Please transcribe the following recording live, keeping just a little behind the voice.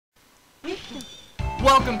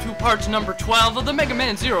Welcome to part number 12 of the Mega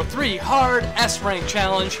Man 03 Hard S-Rank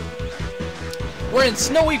Challenge. We're in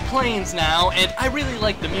snowy plains now, and I really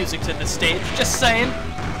like the music to this stage, just saying,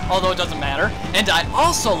 although it doesn't matter. And I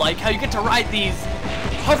also like how you get to ride these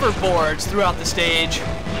hoverboards throughout the stage.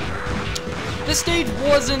 This stage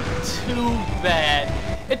wasn't too bad.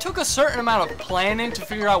 It took a certain amount of planning to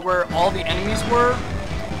figure out where all the enemies were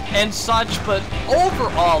and such, but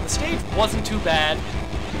overall, the stage wasn't too bad.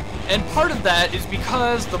 And part of that is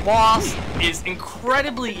because the boss is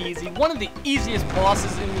incredibly easy, one of the easiest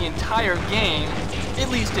bosses in the entire game, at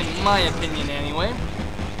least in my opinion anyway.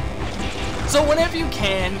 So whenever you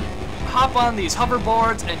can, hop on these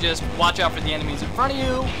hoverboards and just watch out for the enemies in front of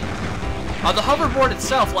you. The hoverboard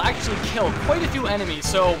itself will actually kill quite a few enemies,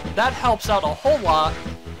 so that helps out a whole lot.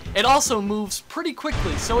 It also moves pretty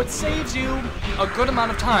quickly, so it saves you a good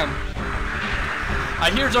amount of time.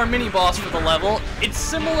 Here's our mini-boss for the level. It's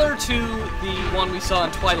similar to the one we saw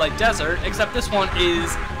in Twilight Desert, except this one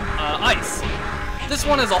is ice. This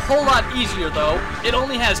one is a whole lot easier though. It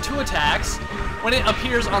only has 2 attacks. When it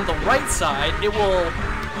appears on the right side, it will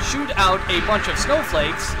shoot out a bunch of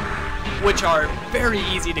snowflakes, which are very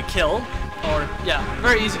easy to kill.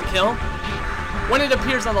 Very easy to kill. When it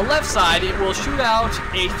appears on the left side, it will shoot out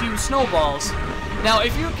a few snowballs. Now,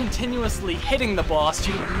 if you're continuously hitting the boss,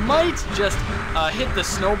 you might just hit the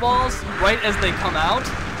snowballs right as they come out,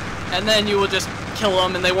 and then you will just kill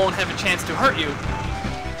them and they won't have a chance to hurt you.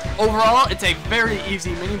 Overall, it's a very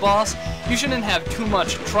easy mini-boss. You shouldn't have too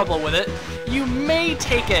much trouble with it. You may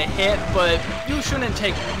take a hit, but you shouldn't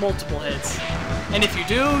take multiple hits. And if you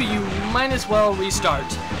do, you might as well restart.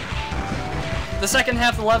 The second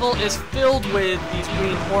half of the level is filled with these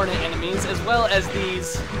green hornet enemies, as well as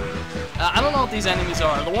these... I don't know what these enemies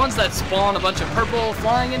are. The ones that spawn a bunch of purple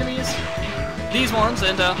flying enemies. These ones,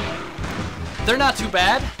 and they're not too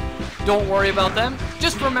bad. Don't worry about them.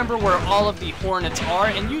 Just remember where all of the hornets are,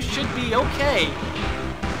 and you should be okay.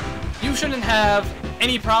 You shouldn't have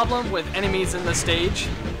any problem with enemies in this stage.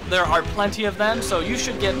 There are plenty of them, so you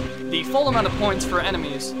should get the full amount of points for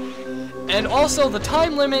enemies. And also, the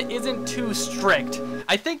time limit isn't too strict.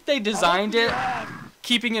 I think they designed it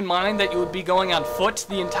keeping in mind that you would be going on foot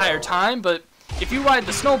the entire time, but if you ride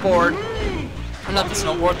the snowboard, or not the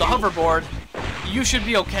snowboard, the hoverboard, you should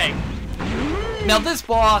be okay. Now this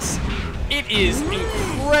boss, it is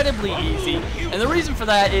incredibly easy, and the reason for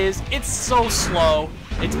that is it's so slow.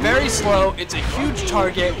 It's very slow, it's a huge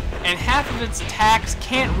target, and half of its attacks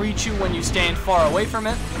can't reach you when you stand far away from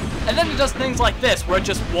it. And then it does things like this, where it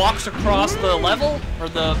just walks across the level, or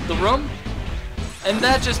the room, and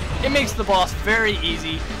that just, it makes the boss very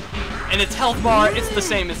easy. And its health bar, it's the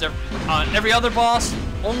same as every other boss,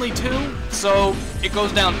 only 2, so it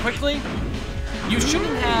goes down quickly. You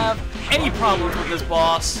shouldn't have any problems with this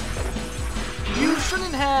boss. You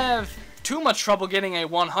shouldn't have too much trouble getting a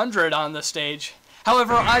 100 on this stage.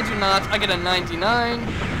 However, I do not. I get a 99,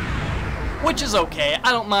 which is okay.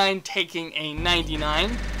 I don't mind taking a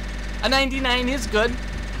 99. A 99 is good.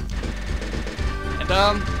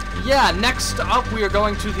 And, yeah, next up we are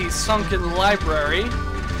going to the Sunken Library.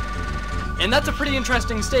 And that's a pretty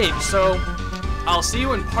interesting stage, so I'll see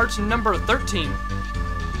you in part number 13.